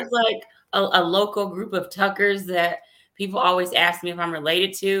 there's like a local group of Tuckers that people always ask me if I'm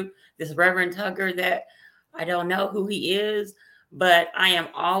related to. This Reverend Tucker that I don't know who he is, but I am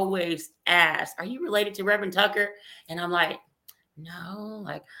always asked, are you related to Reverend Tucker? And I'm like, no,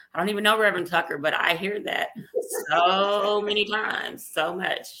 like, I don't even know Reverend Tucker, but I hear that so many times, so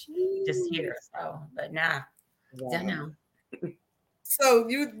much just here. So, but nah, don't know. So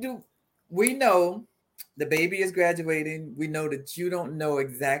we know the baby is graduating. We know that you don't know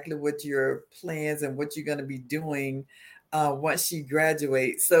exactly what your plans and what you're going to be doing once she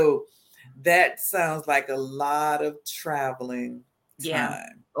graduates. So that sounds like a lot of traveling time. Yeah.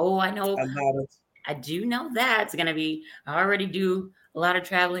 Oh, I know. I do know that it's going to be, I already do a lot of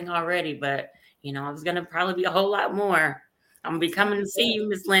traveling already, but it's going to probably be a whole lot more. I'm going to be coming to see you,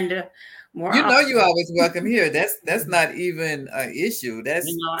 Miss Linda. More often. You always welcome here. That's not even an issue. That's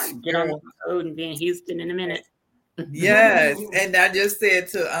I get on the road and be in Houston in a minute. Yes. And I just said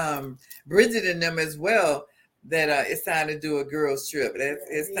to Bridget and them as well, that it's time to do a girls trip.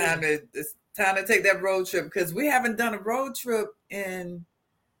 It's time to take that road trip, because we haven't done a road trip since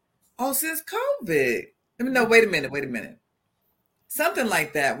COVID. No, wait a minute. Something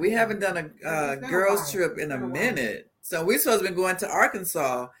like that. We haven't done a girls trip in a minute. So we're supposed to be going to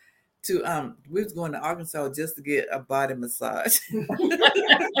Arkansas we was going to Arkansas just to get a body massage.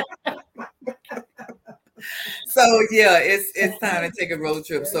 So yeah, it's time to take a road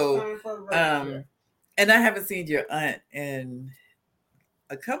trip. So and I haven't seen your aunt in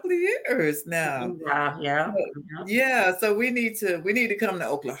a couple of years now. Yeah. So we need to come to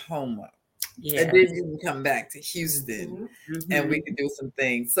Oklahoma. Yeah. And then you can come back to Houston and we can do some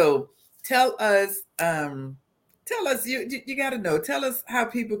things. So tell us, you got to know, tell us how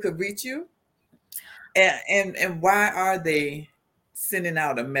people could reach you and why are they sending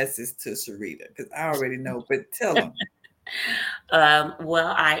out a message to Sharita? Because I already know, but tell them.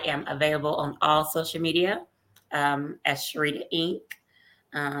 Well, I am available on all social media as Sharita Inc.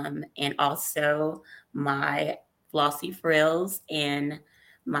 And also my Flossy Frills and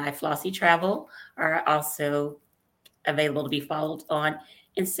my Flossy Travel are also available to be followed on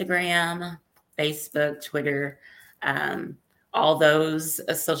Instagram, Facebook, Twitter, all those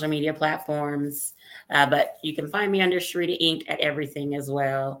social media platforms. But you can find me under Sharita Inc. at everything as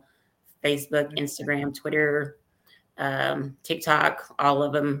well. Facebook, Instagram, Twitter, TikTok, all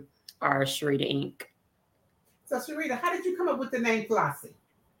of them are Sharita Inc. So Sharita, how did you come up with the name Flossy?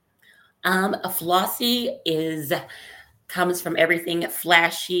 Flossy comes from everything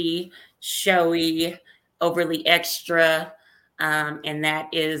flashy, showy, overly extra. And that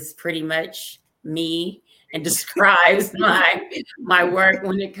is pretty much me. and describes my work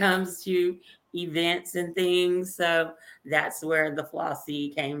when it comes to events and things. So that's where the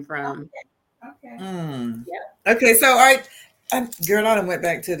Flossie came from. Okay. Yeah. Okay. So, all right, girl, I done went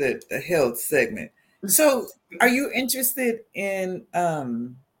back to the health segment. So, are you interested in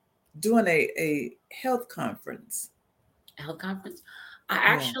doing a health conference? Health conference? I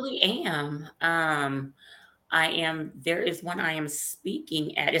actually am. I am. There is one I am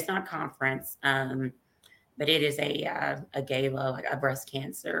speaking at. It's not a conference, but it is a gala, like a breast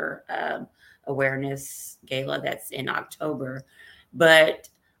cancer awareness gala that's in October. But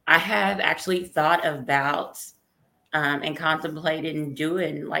I have actually thought about and contemplated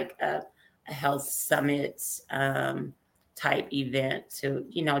doing like a health summit type event to,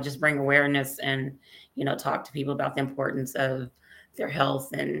 just bring awareness and, talk to people about the importance of their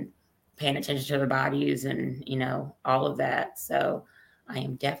health and paying attention to their bodies and, all of that. So I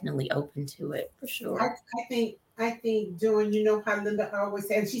am definitely open to it for sure. I think doing, how Linda always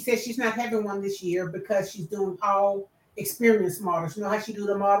said, and she said she's not having one this year because she's doing all experience models. You know how she do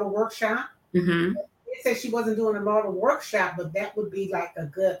the model workshop? Mm-hmm. She said she wasn't doing a model workshop, but that would be like a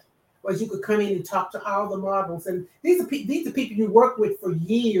good, where you could come in and talk to all the models. And these are people you work with for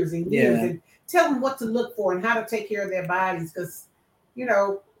years and years, and tell them what to look for and how to take care of their bodies. Because,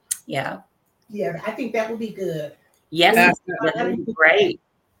 yeah, I think that would be good. Yes, that would be great.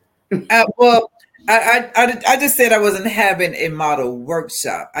 Well, I just said I wasn't having a model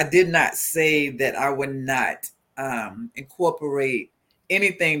workshop. I did not say that I would not incorporate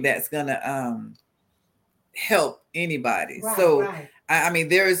anything that's gonna help anybody. Right, so right. I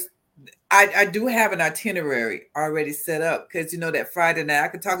mean, I do have an itinerary already set up because that Friday night. I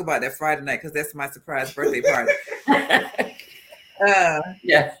could talk about that Friday night because that's my surprise birthday party.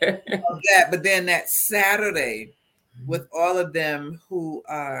 Yeah. But then that Saturday, with all of them who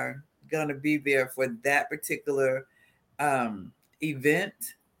are gonna be there for that particular event,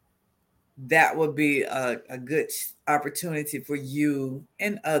 that would be a good opportunity for you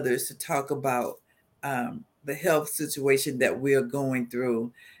and others to talk about the health situation that we're going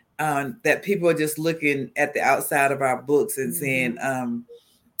through. That people are just looking at the outside of our books and saying,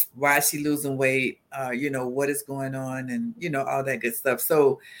 why is she losing weight? What is going on, and all that good stuff.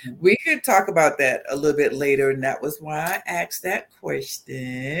 So we could talk about that a little bit later, and that was why I asked that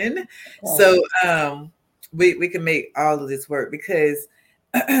question. So we can make all of this work because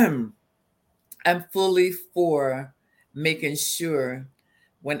I'm fully for making sure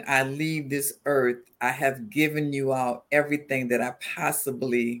when I leave this earth, I have given you all everything that I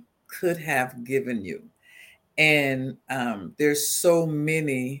possibly could have given you. And there's so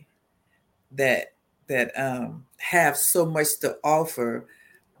many that have so much to offer,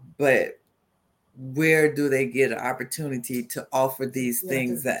 but where do they get an opportunity to offer these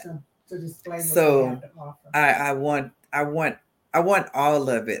things to display what so they have to offer. I want all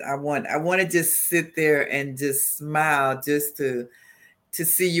of it. I want to just sit there and just smile just to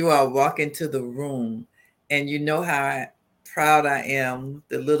see you all walk into the room, and how proud I am,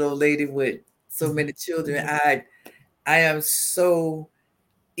 the little lady with so many children. I am so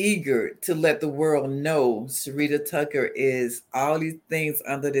eager to let the world know Sharita Tucker is all these things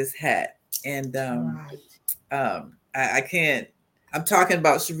under this hat. And I can't, I'm talking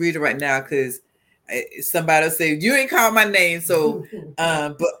about Sharita right now because somebody will say, you ain't called my name. So,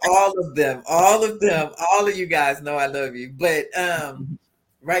 but all of you guys know I love you. But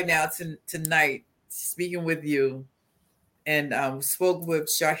right now, tonight, speaking with you, and spoke with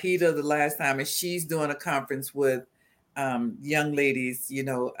Shahida the last time, and she's doing a conference with young ladies,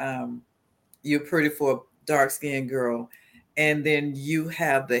 you're pretty for a dark-skinned girl. And then you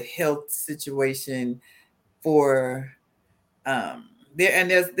have the health situation for there,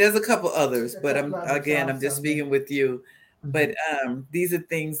 and there's a couple others, but I'm just speaking with you. But these are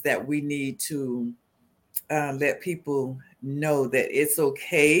things that we need to let people know that it's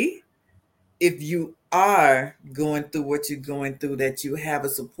okay if you are going through what you're going through, that you have a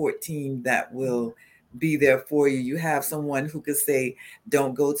support team that will be there for you. You have someone who could say,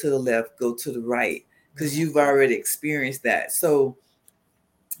 don't go to the left, go to the right, because you've already experienced that. So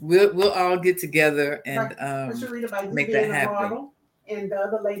we'll all get together and make that happen. Model, and the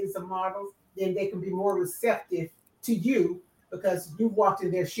other ladies are models, then they can be more receptive to you because you walked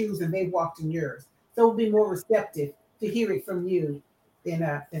in their shoes and they walked in yours. So it'll be more receptive to hear it from you than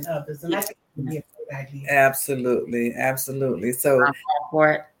others. And I think it would be a great idea. Absolutely. So I'm all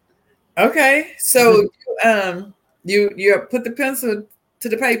for it. Okay. So you put the pencil to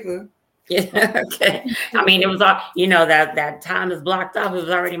the paper. Yeah. Okay. I mean, it was all, that time is blocked off. It was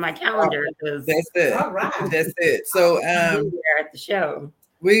already my calendar. That's it. All right. That's it. So there at the show.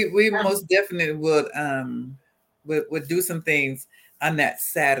 We most definitely would do some things on that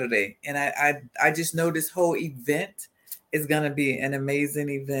Saturday. And I just know this whole event is gonna be an amazing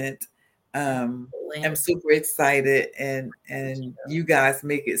event. I'm super excited, and you guys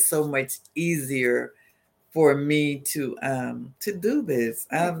make it so much easier for me to do this.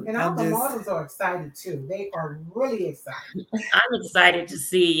 And all the models are excited too. They are really excited. I'm excited to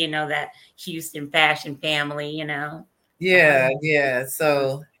see, that Houston fashion family, Yeah.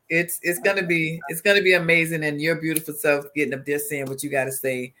 So it's gonna be amazing, and your beautiful self getting up there saying what you gotta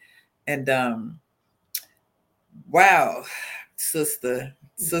say. And wow, sister.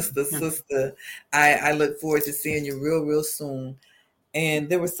 I look forward to seeing you real soon. And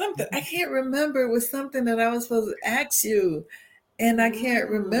there was something I can't remember. It was something that I was supposed to ask you, and I can't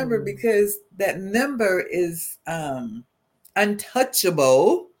remember because that number is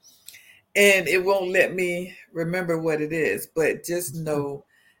untouchable, and it won't let me remember what it is. But just know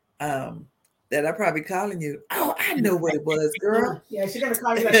that I'm probably calling you. Oh, I know what it was, girl. Yeah, she's gonna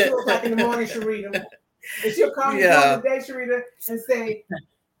call you like 2:00 in the morning, Sharita. And she'll call you during the day, Sharita, and say, I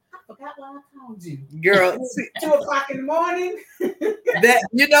forgot why I called you. Girl, 2:00 in the morning. That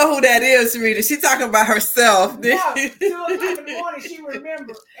you know who that is, Sharita. She's talking about herself. Yeah, 2:00 in the morning, she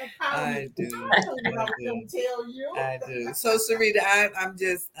remembered and called me. I do. I know what I was gonna tell you. I do. So Sharita, I'm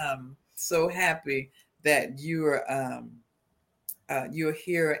just so happy that you're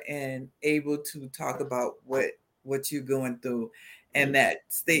here and able to talk about what you're going through. And that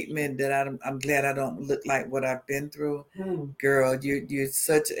statement that I'm glad I don't look like what I've been through. Girl, you're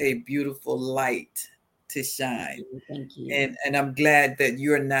such a beautiful light to shine. Thank you. And I'm glad that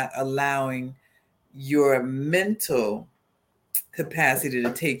you're not allowing your mental capacity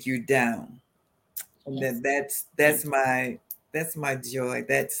to take you down. And that's my joy.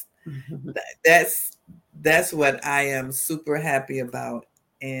 That's what I am super happy about.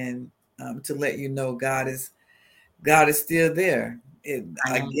 And to let you know God is still there.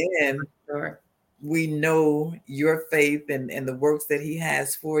 Again, sure. We know your faith and the works that he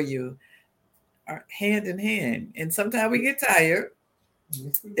has for you are hand in hand. And sometimes we get tired.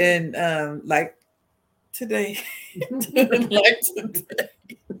 And like today.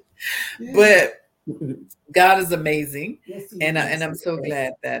 But God is amazing. Yes, and I'm so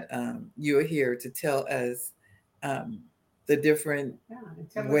glad that you're here to tell us the different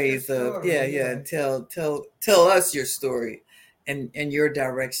ways of tell us your story and your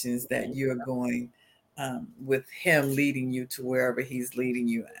directions that you're going with him leading you to wherever he's leading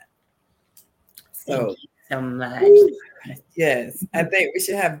you at. So thank you so much. Yes, I think we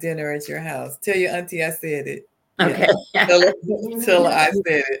should have dinner at your house. Tell your auntie I said it. Okay. Yeah. Tell her I said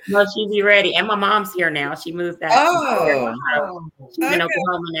it. Well, she'll be ready. And my mom's here now. She moved out. She's in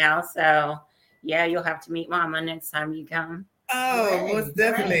Oklahoma now. So yeah, you'll have to meet Mama next time you come. Oh, most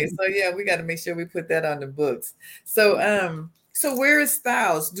definitely. So yeah, we got to make sure we put that on the books. So so where is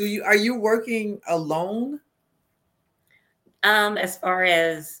Styles? Are you working alone? As far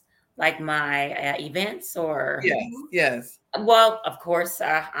as like my events or yes. Well, of course,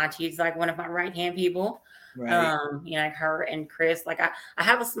 Auntie's like one of my right hand people. Right. Like her and Chris. Like I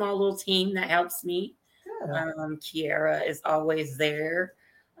have a small little team that helps me. Kiara is always there.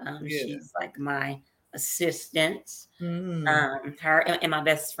 She's like my assistant. Her and my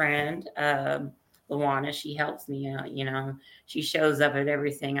best friend, Luana, she helps me out. She shows up at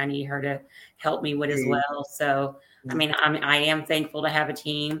everything I need her to help me with as well. So, I am thankful to have a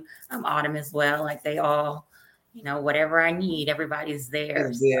team. Autumn as well. Like they all, whatever I need, everybody's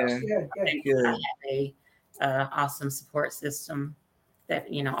there. So I have a awesome support system that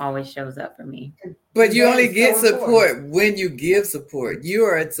always shows up for me. But you only get support when you give support. You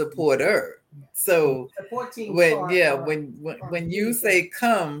are a supporter. So when you say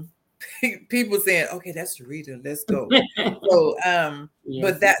come, people saying, okay, that's Sharita, let's go. So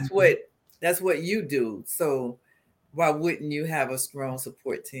but that's what you do. So why wouldn't you have a strong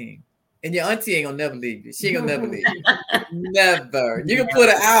support team? And your auntie ain't gonna never leave you. She ain't gonna never leave you. Never. You can put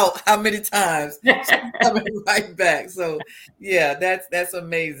her out how many times. She's coming right back. So yeah, that's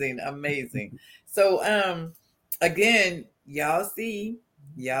amazing. Amazing. So again, y'all see,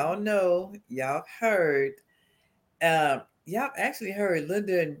 y'all know, y'all heard. Y'all actually heard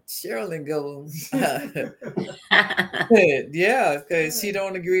Linda and Sharilyn go. Yeah, because she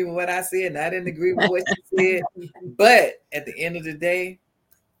don't agree with what I said, and I didn't agree with what she said. But at the end of the day,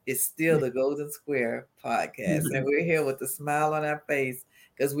 it's still the Golden Square podcast. And we're here with a smile on our face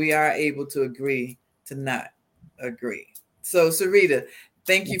because we are able to agree to not agree. So Sharita,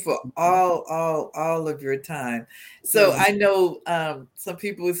 thank you for all of your time. So I know some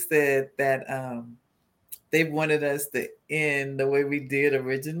people said that they wanted us to end the way we did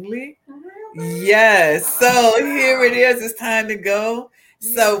originally. Really? Yes. So here it is. It's time to go.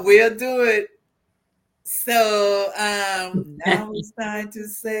 So we'll do it. So now it's time to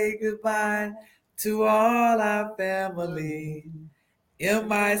say goodbye to all our family.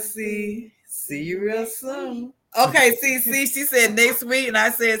 MIC, see you real soon. Okay, see, she said next week, and I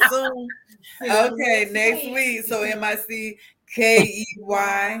said soon. Okay, next week. So MIC KEY,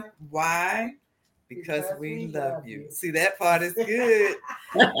 why? Because we love you. See, that part is good.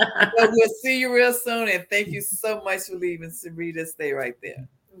 So we'll see you real soon, and thank you so much for leaving, Sharita. Stay right there.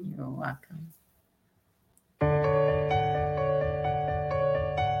 You're welcome.